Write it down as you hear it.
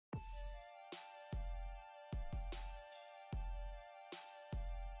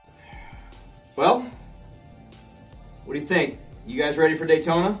Well, what do you think? You guys ready for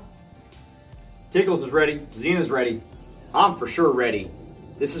Daytona? Tickles is ready. Zena's ready. I'm for sure ready.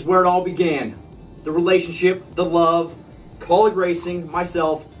 This is where it all began. The relationship, the love, Kaulig racing,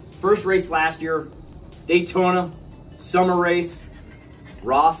 myself, first race last year, Daytona, summer race,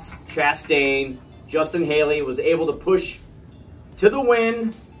 Ross Chastain, Justin Haley was able to push to the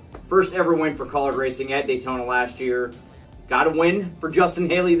win. First ever win for Kaulig Racing at Daytona last year. Got a win for Justin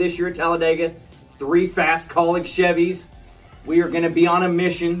Haley this year at Talladega. 3 fast Kaulig Chevys. We are going to be on a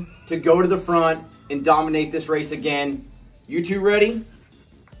mission to go to the front and dominate this race again. You two ready?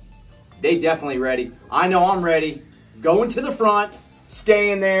 They definitely ready. I know I'm ready. Going to the front,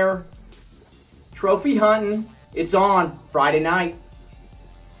 staying there, trophy hunting. It's on Friday night.